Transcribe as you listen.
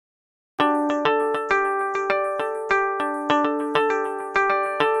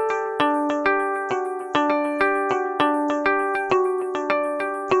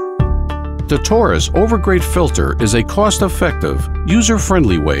The Taurus Over Grate Filter is a cost-effective,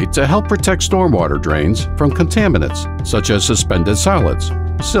 user-friendly way to help protect stormwater drains from contaminants such as suspended solids,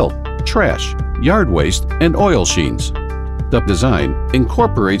 silt, trash, yard waste, and oil sheens. The design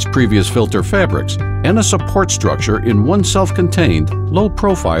incorporates previous filter fabrics and a support structure in one self-contained,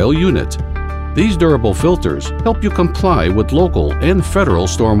 low-profile unit. These durable filters help you comply with local and federal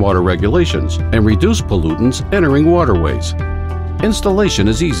stormwater regulations and reduce pollutants entering waterways. Installation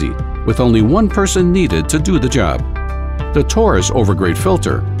is easy, with only one person needed to do the job. The Taurus Over Grate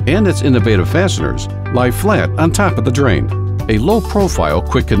Filter and its innovative fasteners lie flat on top of the drain. A low-profile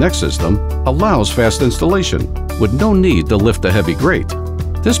quick connect system allows fast installation with no need to lift the heavy grate.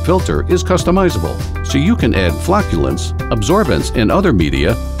 This filter is customizable, so you can add flocculants, absorbents, and other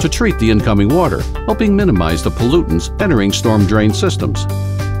media to treat the incoming water, helping minimize the pollutants entering storm drain systems.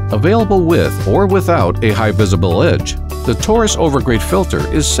 Available with or without a high visible edge, the Taurus Over Grate Filter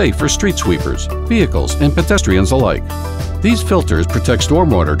is safe for street sweepers, vehicles, and pedestrians alike. These filters protect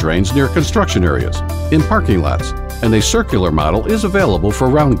stormwater drains near construction areas, in parking lots, and a circular model is available for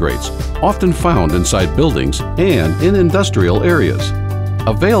round grates, often found inside buildings and in industrial areas.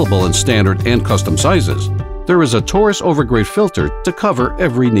 Available in standard and custom sizes, there is a Taurus Over Grate Filter to cover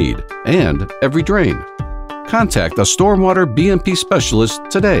every need and every drain. Contact a Stormwater BMP specialist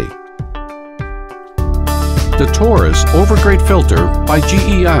today. The Taurus Over Grate Filter by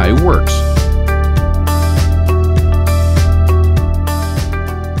GEI Works.